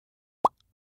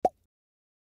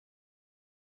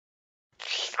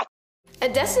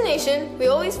At Destination, we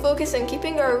always focus on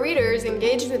keeping our readers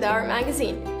engaged with our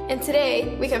magazine. And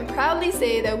today, we can proudly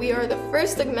say that we are the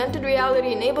first augmented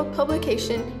reality-enabled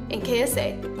publication in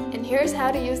KSA. And here's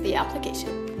how to use the application.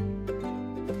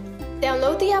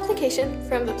 Download the application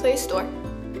from the Play Store.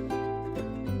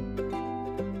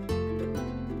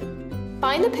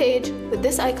 Find the page with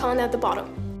this icon at the bottom.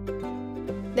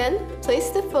 Then, place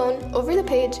the phone over the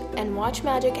page and watch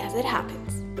magic as it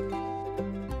happens.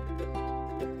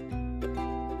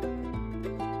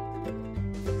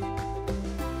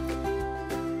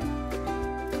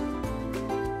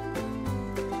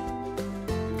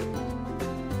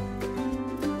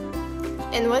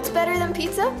 And what's better than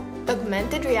pizza?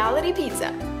 Augmented reality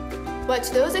pizza. Watch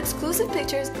those exclusive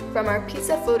pictures from our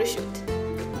pizza photo shoot.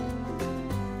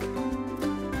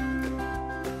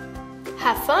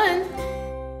 Have fun!